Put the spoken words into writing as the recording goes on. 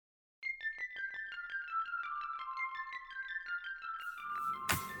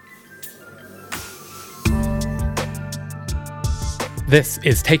This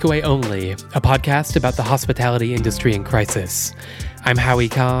is Takeaway Only, a podcast about the hospitality industry in crisis. I'm Howie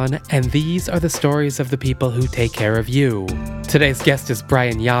Khan, and these are the stories of the people who take care of you. Today's guest is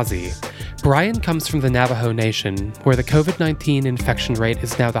Brian Yazzie. Brian comes from the Navajo Nation, where the COVID-19 infection rate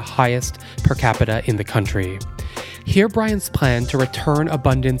is now the highest per capita in the country. Hear Brian's plan to return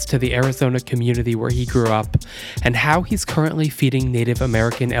abundance to the Arizona community where he grew up, and how he's currently feeding Native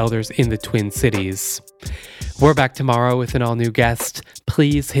American elders in the Twin Cities. We're back tomorrow with an all-new guest.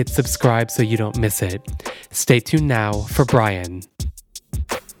 Please hit subscribe so you don't miss it. Stay tuned now for Brian.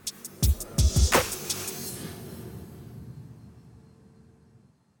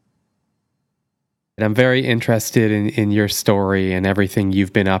 I'm very interested in your story and everything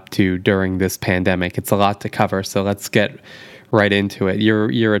you've been up to during this pandemic. It's a lot to cover, so let's get right into it.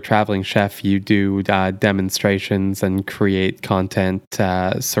 You're a traveling chef. You do demonstrations and create content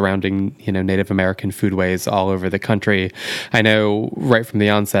surrounding Native American foodways all over the country. I know right from the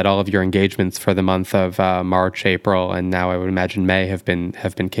onset, all of your engagements for the month of March, April, and now I would imagine May have been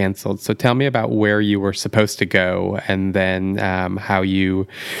canceled. So tell me about where you were supposed to go, and then how you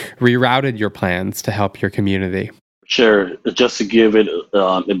rerouted your plans to help your community. Sure. Just to give it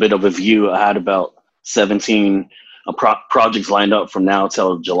a bit of a view, I had about 17 projects lined up from now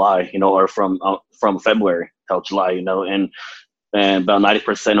till July, or from February till July, and about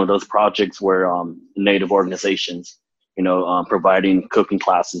 90% of those projects were Native organizations, providing cooking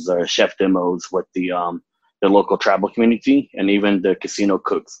classes or chef demos with the local tribal community, and even the casino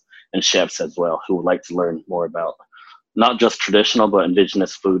cooks and chefs as well, who would like to learn more about not just traditional but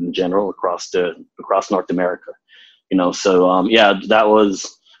indigenous food in general across North America. So that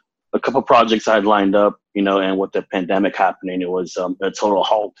was a couple projects I had lined up, and with the pandemic happening, it was a total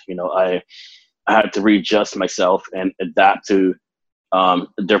halt. I had to readjust myself and adapt to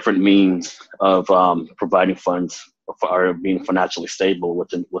different means of providing funds or being financially stable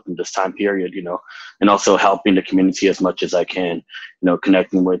within this time period, and also helping the community as much as I can,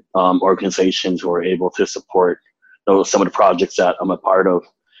 connecting with organizations who are able to support some of the projects that I'm a part of,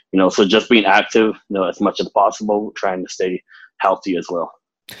 so just being active, as much as possible, trying to stay healthy as well.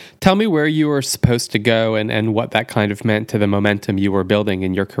 Tell me where you were supposed to go and what that kind of meant to the momentum you were building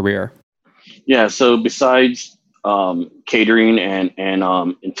in your career. Yeah, so besides catering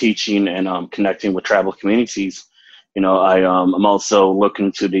and teaching and connecting with tribal communities, I'm also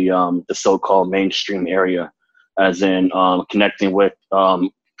looking to the so-called mainstream area, as in connecting with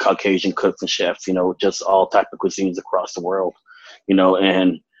Caucasian cooks and chefs, just all type of cuisines across the world,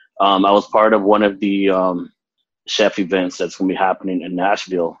 and I was part of one of the chef events that's going to be happening in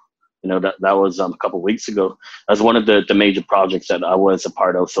Nashville. That was a couple of weeks ago. That's one of the major projects that I was a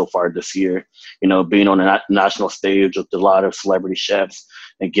part of so far this year. Being on a national stage with a lot of celebrity chefs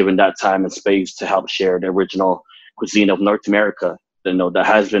and giving that time and space to help share the original cuisine of North America. That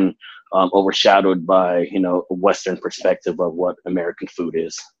has been overshadowed by a Western perspective of what American food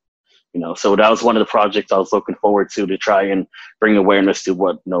is. So that was one of the projects I was looking forward to try and bring awareness to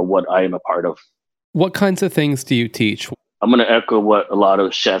what I am a part of. What kinds of things do you teach? I'm going to echo what a lot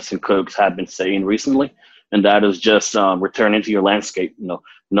of chefs and cooks have been saying recently, and that is just returning to your landscape,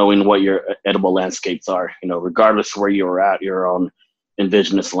 knowing what your edible landscapes are, regardless of where you're at, you're on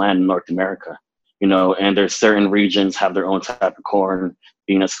indigenous land in North America, and there's certain regions have their own type of corn,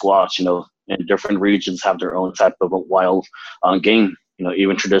 being a squash, and different regions have their own type of wild game,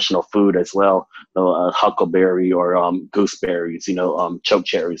 even traditional food as well, huckleberry or gooseberries, choke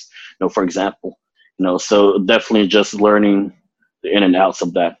cherries, for example. So definitely just learning the in and outs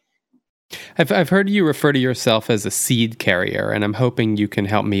of that. I've heard you refer to yourself as a seed carrier, and I'm hoping you can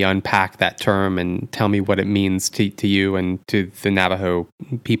help me unpack that term and tell me what it means to you and to the Navajo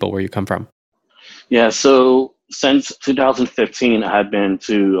people where you come from. Yeah, so since 2015, I have been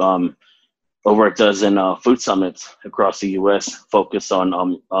to over a dozen food summits across the U.S. focused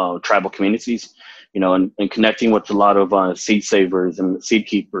on tribal communities, and connecting with a lot of seed savers and seed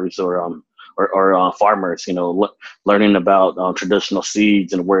keepers or farmers, learning about traditional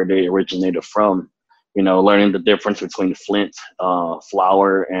seeds and where they originated from, learning the difference between flint,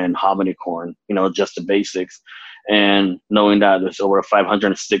 flour, and hominy corn, just the basics, and knowing that there's over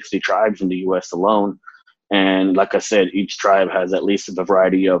 560 tribes in the U.S. alone. And like I said, each tribe has at least a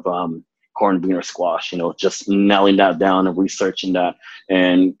variety of corn, bean, or squash, just nailing that down and researching that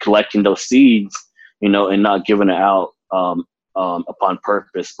and collecting those seeds, and not giving it out upon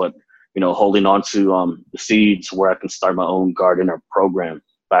purpose, but holding on to the seeds where I can start my own garden or program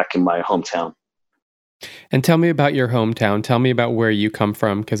back in my hometown. And tell me about your hometown. Tell me about where you come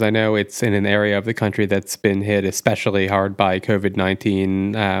from, because I know it's in an area of the country that's been hit especially hard by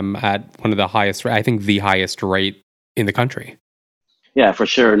COVID-19 at one of the highest, I think the highest rate in the country. Yeah, for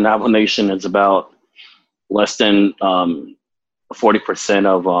sure. Navajo Nation is about less than 40%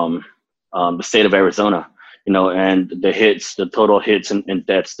 of the state of Arizona. And the total hits and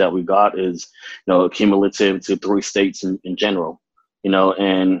deaths that we got is, cumulative to three states in general.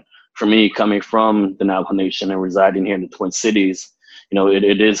 And for me, coming from the Navajo Nation and residing here in the Twin Cities,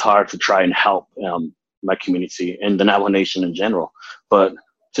 it is hard to try and help my community and the Navajo Nation in general. But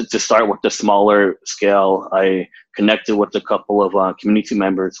to start with the smaller scale, I connected with a couple of community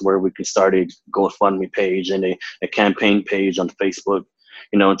members where we could start a GoFundMe page and a campaign page on Facebook,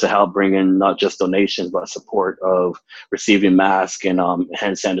 to help bring in not just donations, but support of receiving masks and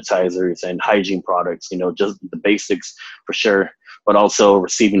hand sanitizers and hygiene products, just the basics for sure, but also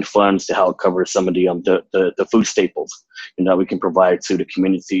receiving funds to help cover some of the food staples, that we can provide to the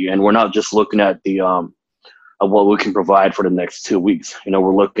community. And we're not just looking at the of what we can provide for the next 2 weeks.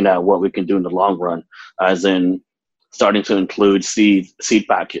 We're looking at what we can do in the long run, as in starting to include seed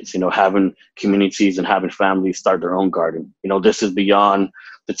packets, having communities and having families start their own garden. This is beyond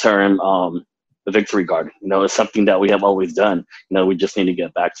the term the victory garden. It's something that we have always done. We just need to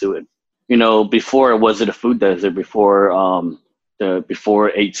get back to it. Before, was it a food desert? Before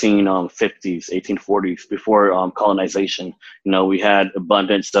 1850s, 1840s, before colonization, we had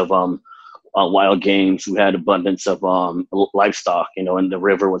abundance of wild games. We had abundance of livestock, and the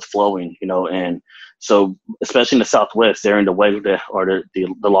river was flowing, and so especially in the Southwest, there in the way or the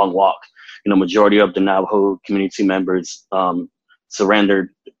long walk, majority of the Navajo community members surrendered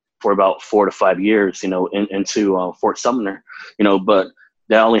for about 4 to 5 years, into Fort Sumner, but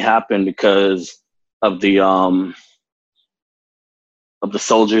that only happened because of the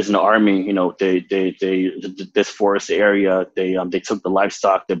soldiers in the army. They disforest the area. They took the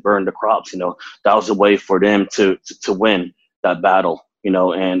livestock. They burned the crops. That was a way for them to win that battle.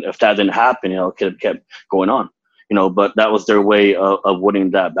 And if that didn't happen, it could have kept going on. But that was their way of winning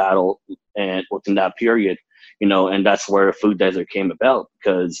that battle and within that period. And that's where Food Desert came about,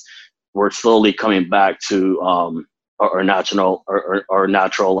 because we're slowly coming back to our natural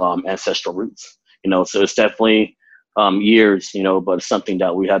ancestral roots. So it's definitely years, but it's something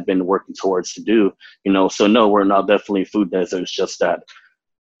that we have been working towards to do. So no, we're not definitely food desert. It's just that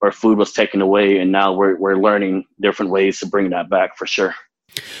our food was taken away, and now we're learning different ways to bring that back for sure.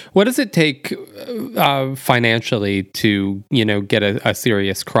 What does it take financially to, get a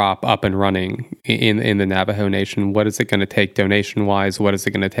serious crop up and running in the Navajo Nation? What is it going to take donation-wise? What is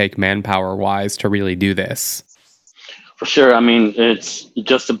it going to take manpower-wise to really do this? For sure. I mean, it's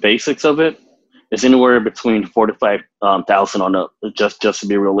just the basics of it. It's anywhere between 4 to 5,000 on just to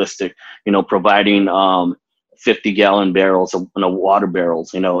be realistic. Providing 50-gallon barrels of water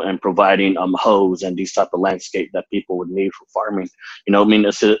barrels, and providing hose and these type of landscape that people would need for farming. I mean,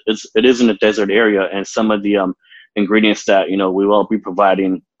 it is in a desert area, and some of the ingredients that we will be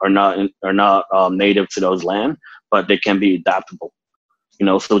providing are not native to those land, but they can be adaptable.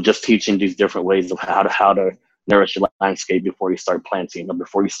 So just teaching these different ways of how to nourish your landscape before you start planting or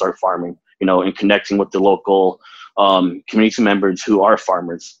before you start farming, and connecting with the local community members who are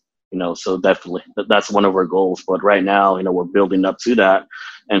farmers. So definitely that's one of our goals. But right now, we're building up to that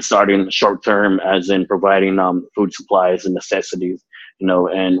and starting short term, as in providing food supplies and necessities.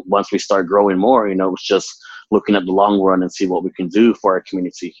 And once we start growing more, it's just looking at the long run and see what we can do for our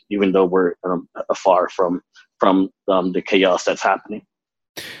community, even though we're afar from the chaos that's happening.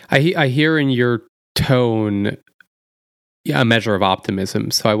 I hear in your tone a measure of optimism.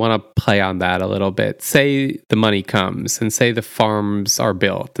 So I want to play on that a little bit. Say the money comes, and say the farms are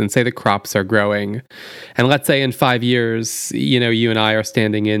built, and say the crops are growing. And let's say in 5 years, you and I are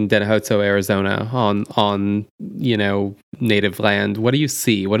standing in Denhozo, Arizona on native land. What do you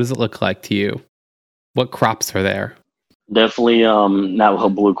see? What does it look like to you? What crops are there? Definitely Navajo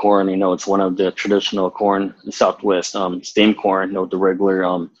blue corn. It's one of the traditional corn in the Southwest. Steamed corn, the regular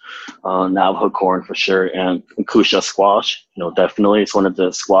Navajo corn for sure, and Kusha squash. Definitely it's one of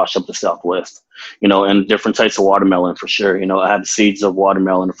the squash of the Southwest. And different types of watermelon for sure. I had seeds of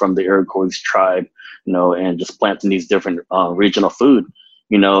watermelon from the Iroquois tribe. And just planting these different regional food.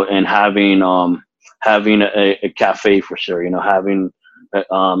 And having a cafe for sure. Having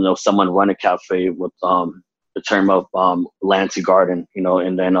someone run a cafe with the term of land to garden,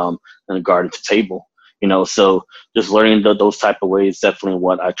 and then and garden to table, so just learning those type of ways, definitely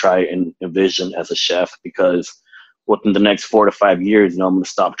what I try and envision as a chef, because within the next 4 to 5 years, I'm going to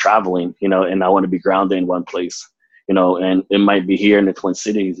stop traveling, and I want to be grounded in one place, and it might be here in the Twin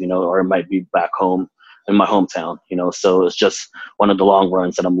Cities, or it might be back home in my hometown, so it's just one of the long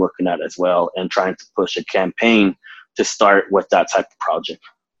runs that I'm looking at as well, and trying to push a campaign to start with that type of project.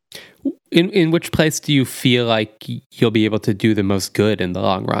 In which place do you feel like you'll be able to do the most good in the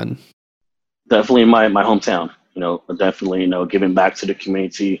long run? Definitely my hometown. Definitely, giving back to the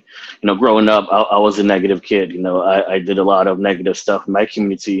community. Growing up, I was a negative kid. I did a lot of negative stuff in my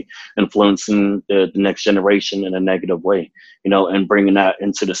community, influencing the next generation in a negative way, and bringing that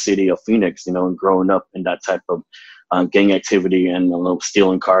into the city of Phoenix, and growing up in that type of gang activity and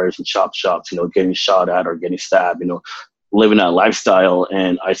stealing cars and chop shops, getting shot at or getting stabbed, living that lifestyle.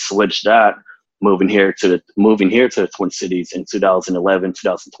 And I switched that moving here to the Twin Cities in 2011,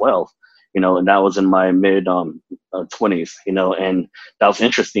 2012, and that was in my mid 20s, and that was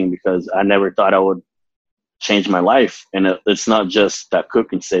interesting because I never thought I would change my life. And it's not just that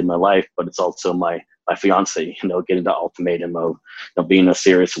cooking saved my life, but it's also my fiance, getting the ultimatum of being in a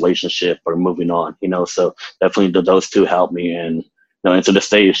serious relationship or moving on, so definitely those two helped me. And to this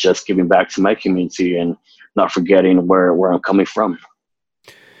day, it's just giving back to my community and not forgetting where I'm coming from.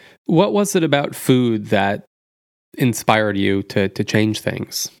 What was it about food that inspired you to change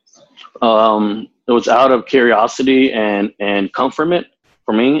things? It was out of curiosity and comfort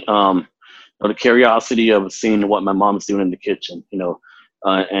for me. The curiosity of seeing what my mom's doing in the kitchen,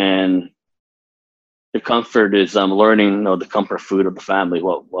 and the comfort is learning, the comfort food of the family,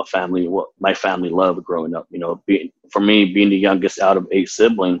 what my family loved growing up. For me, being the youngest out of 8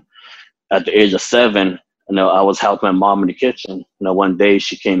 siblings, at the age of 7, I was helping my mom in the kitchen. One day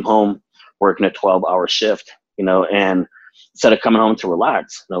she came home working a 12-hour shift, and instead of coming home to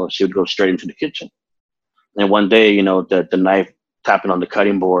relax, she would go straight into the kitchen. And one day, the knife tapping on the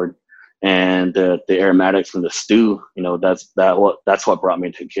cutting board and the aromatics from the stew, that's what brought me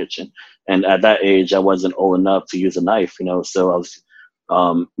into the kitchen. And at that age, I wasn't old enough to use a knife, so I was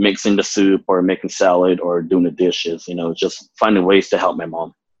mixing the soup or making salad or doing the dishes, just finding ways to help my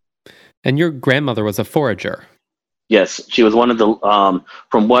mom. And your grandmother was a forager. Yes, she was one of the,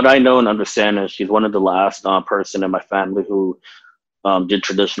 from what I know and understand, she's one of the last person in my family who did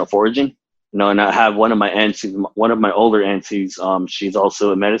traditional foraging. And I have one of my aunties, one of my older aunties. She's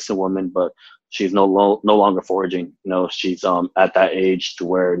also a medicine woman, but she's no longer foraging. She's at that age to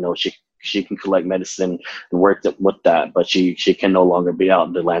where she can collect medicine and work with that, but she can no longer be out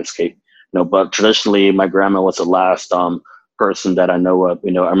in the landscape. But traditionally, my grandma was the last person that I know of.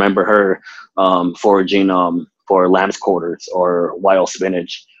 I remember her foraging for lamb's quarters or wild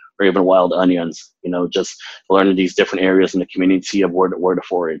spinach or even wild onions. Just learning these different areas in the community of where to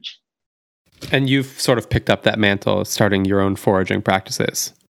forage. And you've sort of picked up that mantle, starting your own foraging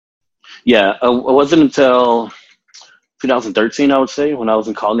practices. Yeah, it wasn't until 2013, I would say, when I was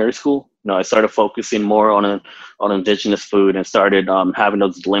in culinary school. I started focusing more on indigenous food and started having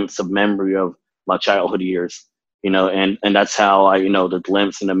those glimpses of memory of my childhood years. And that's how I, the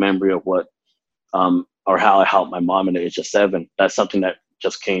glimpse and the memory of what, or how I helped my mom at the age of 7. That's something that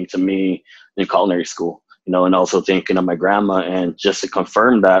just came to me in culinary school. And also thinking of my grandma, and just to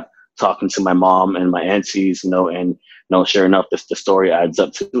confirm that, talking to my mom and my aunties, and sure enough, the story adds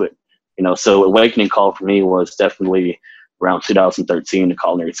up to it. So awakening call for me was definitely around 2013 in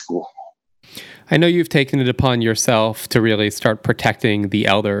culinary school. I know you've taken it upon yourself to really start protecting the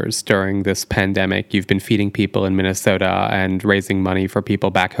elders during this pandemic. You've been feeding people in Minnesota and raising money for people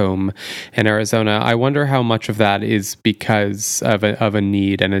back home in Arizona. I wonder how much of that is because of a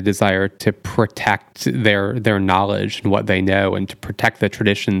need and a desire to protect their knowledge and what they know, and to protect the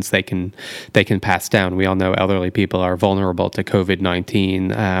traditions they can pass down. We all know elderly people are vulnerable to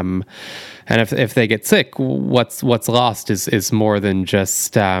COVID-19. And if they get sick, what's lost is more than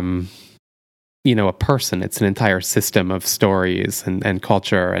just a person. It's an entire system of stories and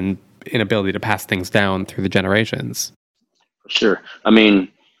culture and inability to pass things down through the generations. Sure. I mean,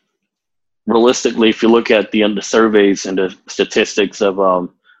 realistically, if you look at the surveys and the statistics of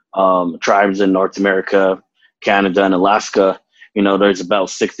tribes in North America, Canada, and Alaska, there's about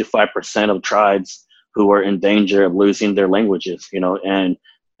 65% of tribes who are in danger of losing their languages. And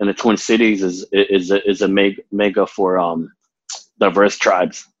the Twin Cities is a mega for diverse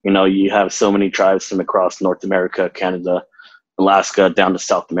tribes. You have so many tribes from across North America, Canada, Alaska, down to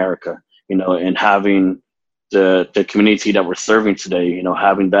South America, and having the community that we're serving today,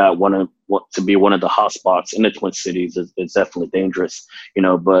 having that to be one of the hotspots in the Twin Cities is definitely dangerous,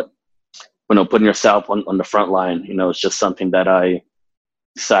 but, putting yourself on the front line, it's just something that I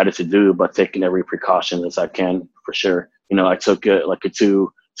decided to do, but taking every precaution as I can, for sure. I took a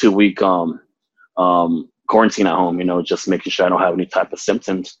 2-week quarantine at home, just making sure I don't have any type of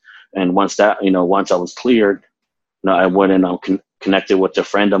symptoms. And once I was cleared, I went and connected with a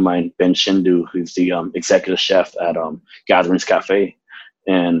friend of mine, Ben Shindu, who's the executive chef at Gatherings Cafe.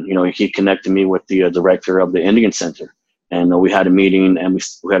 And, he connected me with the director of the Indian Center. And we had a meeting, and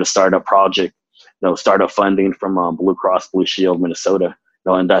we had a startup project, startup funding from Blue Cross Blue Shield Minnesota,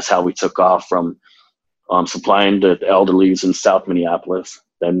 and that's how we took off from supplying the elderlies in South Minneapolis,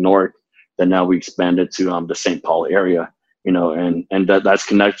 then north, then now we expanded to the St. Paul area, and that's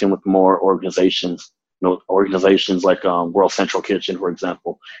connecting with more organizations, organizations like World Central Kitchen, for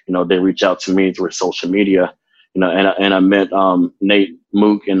example. They reach out to me through social media, and I met Nate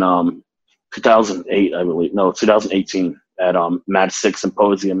Mook in 2008, I believe, no, 2018 at Mad Six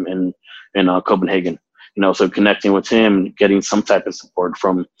Symposium in Copenhagen. So connecting with him, getting some type of support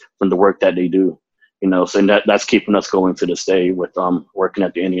from the work that they do. So that's keeping us going to this day with working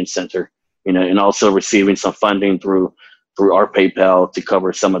at the Indian Center, and also receiving some funding through our PayPal to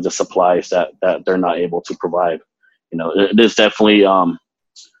cover some of the supplies that they're not able to provide. It is definitely a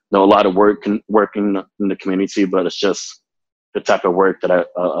lot of working in the community, but it's just the type of work that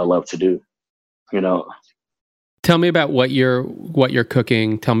I love to do. Tell me about what you're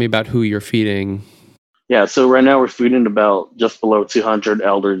cooking. Tell me about who you're feeding. Yeah, so right now we're feeding about just below 200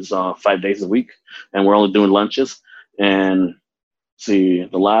 elders 5 days a week, and we're only doing lunches. And see,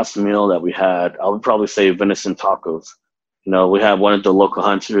 the last meal that we had, I would probably say venison tacos. We have one of the local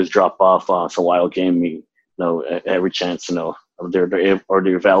hunters drop off some wild game meat, every chance,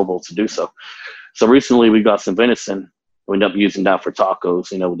 they're available to do so. So recently we got some venison. We ended up using that for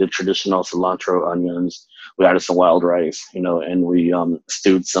tacos. We did traditional cilantro, onions. We added some wild rice, and we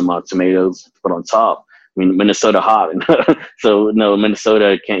stewed some tomatoes to put on top. I mean, Minnesota hot, so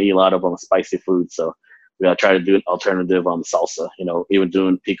Minnesota can't eat a lot of spicy food. So we gotta try to do an alternative salsa. Even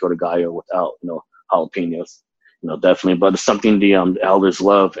doing pico de gallo without jalapenos. Definitely, but it's something the elders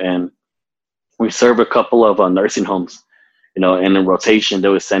love, and we serve a couple of nursing homes. And in rotation, they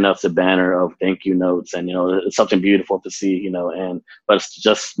would send us a banner of thank you notes, and it's something beautiful to see. But it's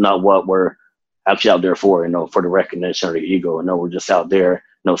just not what we're actually out there for. For the recognition or the ego. We're just out there,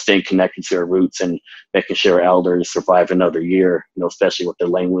 staying connected to our roots and making sure our elders survive another year. Especially with the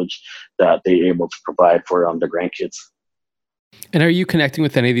language that they're able to provide for their grandkids. And are you connecting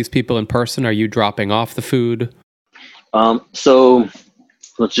with any of these people in person? Are you dropping off the food? So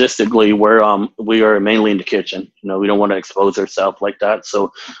logistically, we are mainly in the kitchen. We don't want to expose ourselves like that.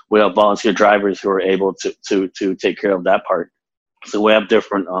 So we have volunteer drivers who are able to take care of that part. So we have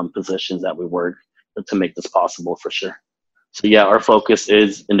different positions that we work to make this possible for sure. So yeah, our focus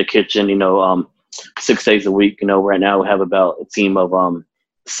is in the kitchen. 6 days a week. Right now we have about a team of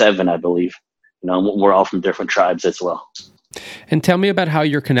 7, I believe. We're all from different tribes as well. And tell me about how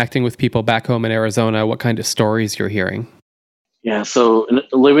you're connecting with people back home in Arizona. What kind of stories you're hearing? Yeah, so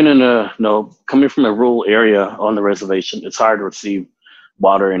living in coming from a rural area on the reservation, it's hard to receive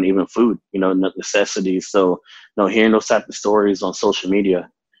water and even food, necessities. So, hearing those type of stories on social media,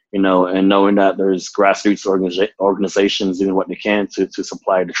 and knowing that there's grassroots organizations doing what they can to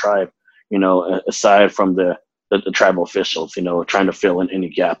supply the tribe, aside from the tribal officials, trying to fill in any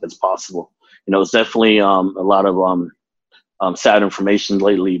gap as possible. It's definitely a lot of sad information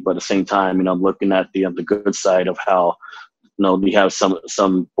lately, but at the same time, I'm looking at the good side of how, we have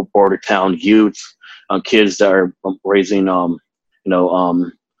some border town youths, kids that are raising,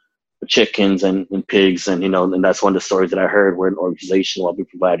 chickens and pigs, and that's one of the stories that I heard where an organization will be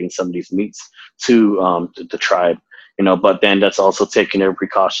providing some of these meats to the tribe, but then that's also taking every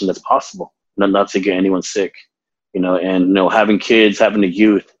precaution that's possible, not to get anyone sick, and having kids, having the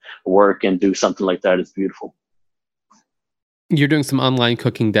youth work and do something like that is beautiful. You're doing some online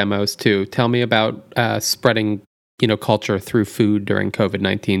cooking demos too. Tell me about spreading culture through food during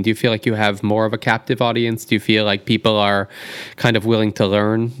COVID-19. Do you feel like you have more of a captive audience? Do you feel like people are kind of willing to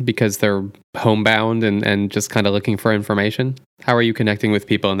learn because they're homebound and just kind of looking for information? How are you connecting with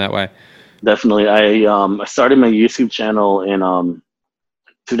people in that way? Definitely. I started my YouTube channel in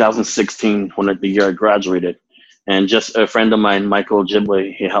 2016 when the year I graduated. And just a friend of mine, Michael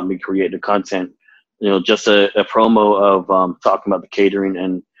Ghibli, he helped me create the content. Just a promo of talking about the catering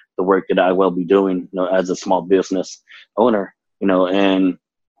and the work that I will be doing, as a small business owner, and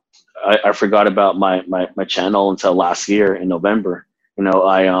I forgot about my channel until last year in November.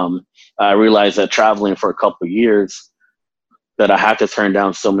 I realized that traveling for a couple of years that I had to turn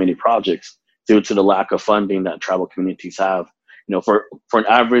down so many projects due to the lack of funding that tribal communities have. For an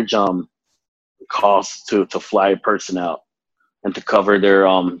average cost to fly a person out and to cover their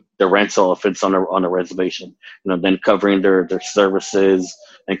rental if it's on a reservation, then covering their services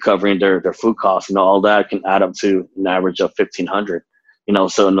and covering their food costs, all that can add up to an average of $1,500.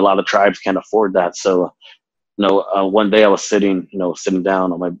 So and a lot of tribes can't afford that. So, one day I was sitting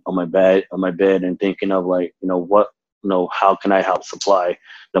down on my bed and thinking of how can I help supply,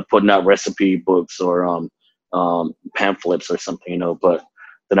 putting out recipe books or pamphlets or something, but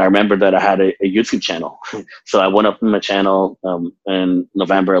then I remembered that I had a YouTube channel. So I went up in my channel in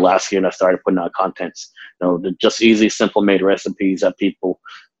November last year, and I started putting out contents, just easy, simple made recipes that people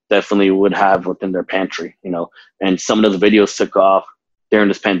definitely would have within their pantry, and some of those videos took off during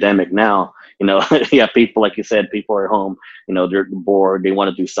this pandemic now, yeah, people, like you said, people are home, they're bored, they want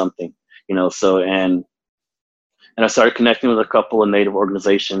to do something, so, and I started connecting with a couple of Native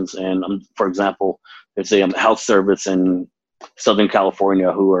organizations. And for example, there's a health service in Southern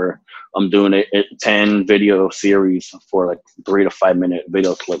California who are doing a 10 video series for like 3 to 5 minute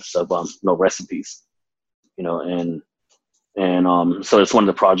video clips of recipes, and so it's one of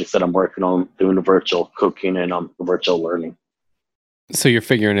the projects that I'm working on, doing the virtual cooking and virtual learning. So you're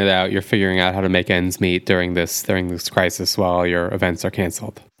figuring it out. You're figuring out how to make ends meet during this crisis while your events are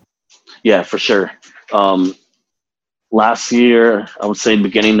canceled. Yeah, for sure. Last year, I would say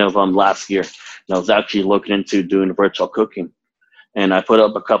beginning of last year, I was actually looking into doing virtual cooking, and I put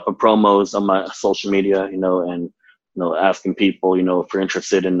up a couple of promos on my social media, and asking people, if you're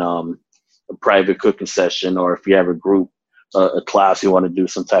interested in a private cooking session, or if you have a group, a class, you want to do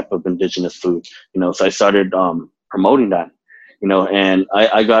some type of indigenous food, So I started promoting that, and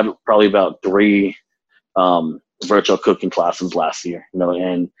I got probably about 3 virtual cooking classes last year,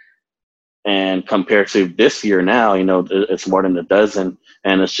 and compared to this year now, it's more than a dozen,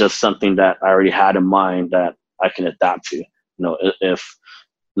 and it's just something that I already had in mind that I can adapt to, if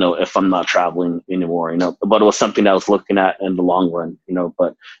I'm not traveling anymore, but it was something that I was looking at in the long run,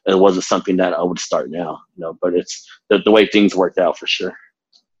 but it wasn't something that I would start now, but it's the way things worked out for sure.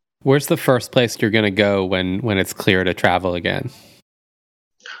 Where's the first place you're going to go when it's clear to travel again?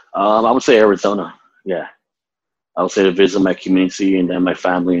 I would say Arizona. Yeah. I would say to visit my community and then my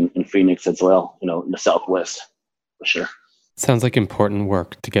family in Phoenix as well, in the Southwest, for sure. Sounds like important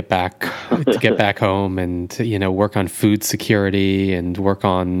work to get back home and work on food security and work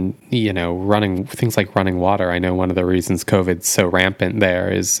on running things like running water. I know one of the reasons COVID's so rampant there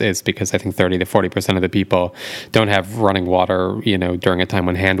is because I think 30 to 40% of the people don't have running water during a time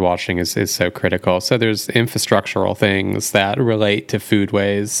when hand washing is so critical. So there's infrastructural things that relate to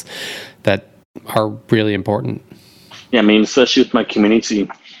foodways that are really important. Yeah, I mean, especially with my community,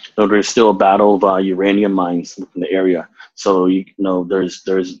 there's still a battle of uranium mines in the area. So there's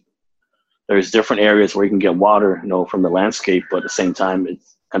different areas where you can get water, from the landscape, but at the same time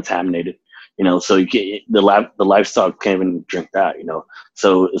it's contaminated. So you get the livestock can't even drink that.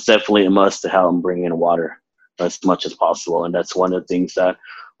 So it's definitely a must to have them bring in water as much as possible, and that's one of the things that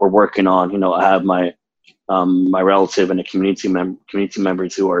we're working on. I have my relative and the community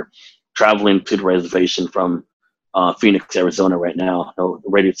members who are traveling to the reservation from Phoenix, Arizona right now,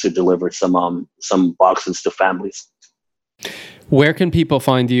 ready to deliver some boxes to families. Where can people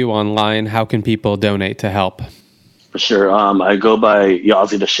find you online? How can people donate to help? For sure. I go by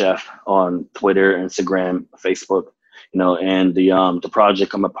Yazi the Chef on Twitter, Instagram, Facebook, and the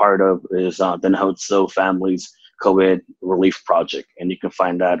project I'm a part of is the Nahotso Families COVID Relief Project. And you can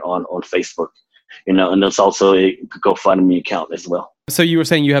find that on Facebook, and there's also a GoFundMe account as well. So you were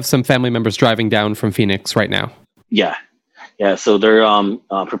saying you have some family members driving down from Phoenix right now? Yeah. So they're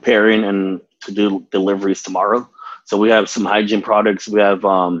preparing and to do deliveries tomorrow. So we have some hygiene products. We have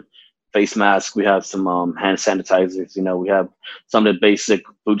face masks. We have some hand sanitizers. We have some of the basic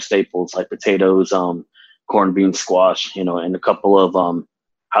food staples like potatoes, corned bean squash, and a couple of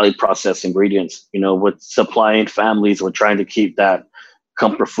highly processed ingredients. With supplying families, we're trying to keep that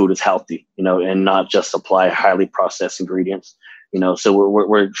comfort food as healthy, and not just supply highly processed ingredients. So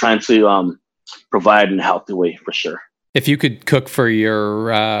we're trying to provide in a healthy way for sure. If you could cook for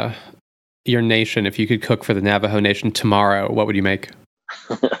your nation, if you could cook for the Navajo Nation tomorrow, what would you make?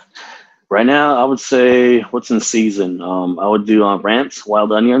 Right now, I would say what's in season. I would do ramps,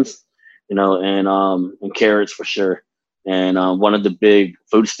 wild onions, and carrots for sure. And one of the big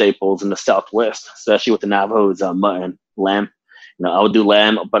food staples in the Southwest, especially with the Navajos, mutton, lamb. I would do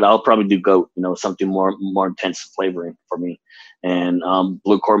lamb, but I'll probably do goat. Something more intense flavoring for me. And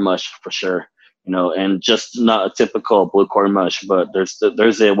blue corn mush for sure. And just not a typical blue corn mush, but there's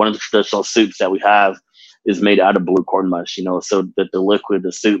one of the traditional soups that we have is made out of blue corn mush, so that the liquid,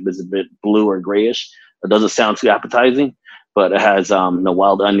 the soup is a bit blue or grayish. It doesn't sound too appetizing, but it has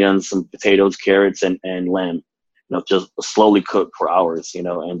wild onions, some potatoes, carrots, and lamb, just slowly cooked for hours,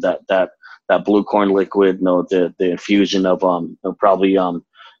 and that blue corn liquid, the infusion of probably from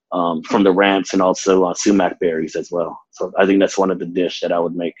the ramps and also sumac berries as well. So I think that's one of the dish that I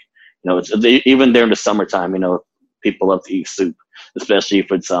would make. Even during the summertime, people love to eat soup, especially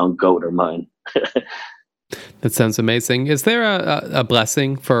if it's goat or mutton. That sounds amazing. Is there a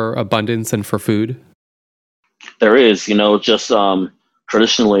blessing for abundance and for food? There is, just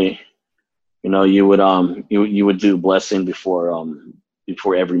traditionally, you would do blessing before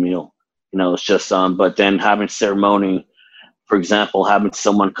every meal. It's just but then having ceremony, for example, having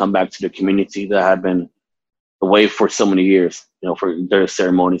someone come back to the community that had been away for so many years, there are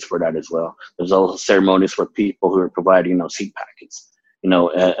ceremonies for that as well. There's also ceremonies for people who are providing, seed packets,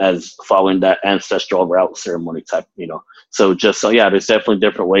 as following that ancestral route ceremony type, So yeah, there's definitely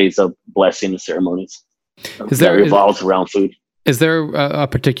different ways of blessing the ceremonies that revolves around food. Is there a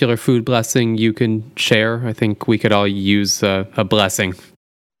particular food blessing you can share? I think we could all use a blessing.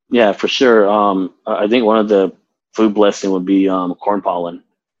 Yeah, for sure. I think one of the food blessing would be corn pollen.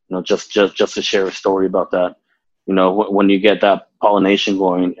 Just to share a story about that. When you get that pollination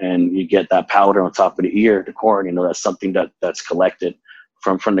going and you get that powder on top of the ear, the corn, that's something that's collected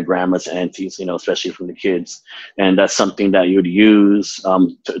from the grandmas, aunties, especially from the kids, and that's something that you would use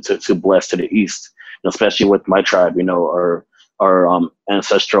to bless to the east. Especially with my tribe, our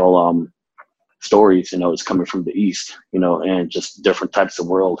ancestral stories, is coming from the east, and just different types of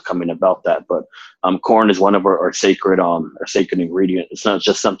world coming about that. But corn is one of our sacred ingredient. It's not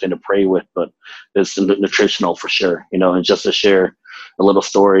just something to pray with, but it's nutritional for sure. And just to share a little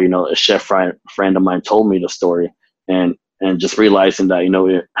story, a chef friend of mine told me the story, and just realizing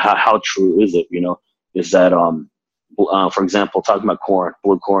that how true is it? Is that for example, talking about corn,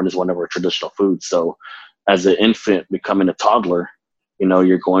 blue corn is one of our traditional foods. So as an infant becoming a toddler,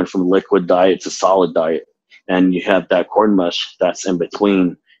 you're going from liquid diet to solid diet, and you have that corn mush that's in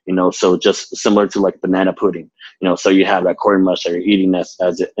between, so just similar to like banana pudding, so you have that corn mush that you're eating as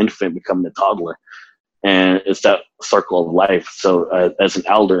an infant becoming a toddler, and it's that circle of life. So as an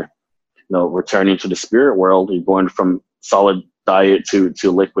elder, returning to the spirit world, you're going from solid diet to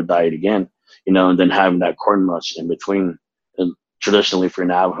liquid diet again, and then having that corn mush in between. And traditionally for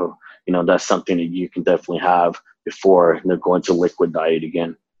Navajo, that's something that you can definitely have before going to liquid diet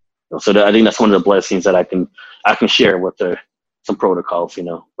again. So I think that's one of the blessings that I can share with some protocols,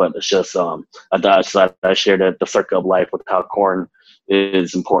 but it's just I shared the circle of life with how corn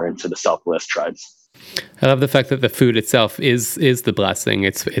is important to the Southwest tribes. I love the fact that the food itself is the blessing.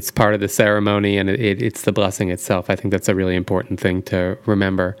 It's part of the ceremony, and it's the blessing itself. I think that's a really important thing to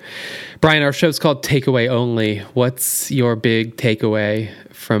remember. Brian, our show's called Takeaway Only. What's your big takeaway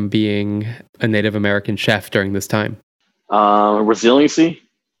from being a Native American chef during this time? Resiliency,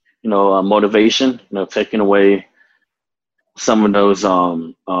 motivation, taking away some of those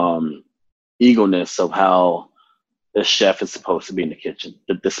egoness of how the chef is supposed to be in the kitchen,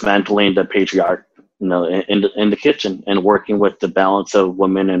 the dismantling the patriarch, in the kitchen, and working with the balance of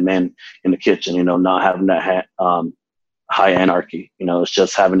women and men in the kitchen, not having that high anarchy, it's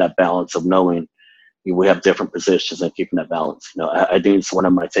just having that balance of knowing we have different positions and keeping that balance. I think it's one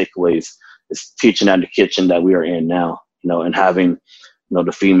of my takeaways is teaching at the kitchen that we are in now, and having,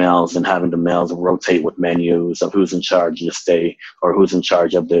 the females and having the males rotate with menus of who's in charge of the stay or who's in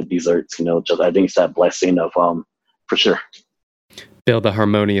charge of the desserts, just, I think it's that blessing of, for sure. Build a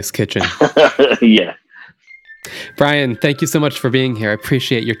harmonious kitchen. Yeah. Brian, thank you so much for being here. I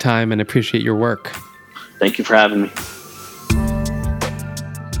appreciate your time and appreciate your work. Thank you for having me.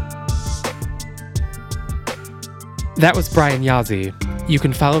 That was Brian Yazzie. You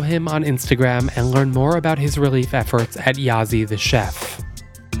can follow him on Instagram and learn more about his relief efforts at Yazzie the Chef.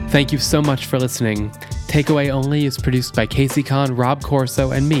 Thank you so much for listening. Takeaway Only is produced by Casey Kahn, Rob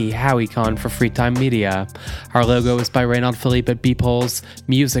Corso, and me, Howie Kahn, for Freetime Media. Our logo is by Reynold Philippe at Beepholes,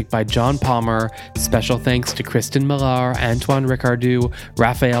 music by John Palmer. Special thanks to Kristen Millar, Antoine Ricardou,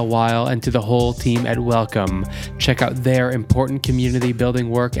 Raphael Weil, and to the whole team at Welcome. Check out their important community building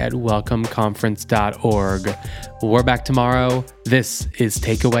work at welcomeconference.org. We're back tomorrow. This is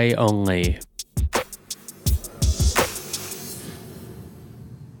Takeaway Only.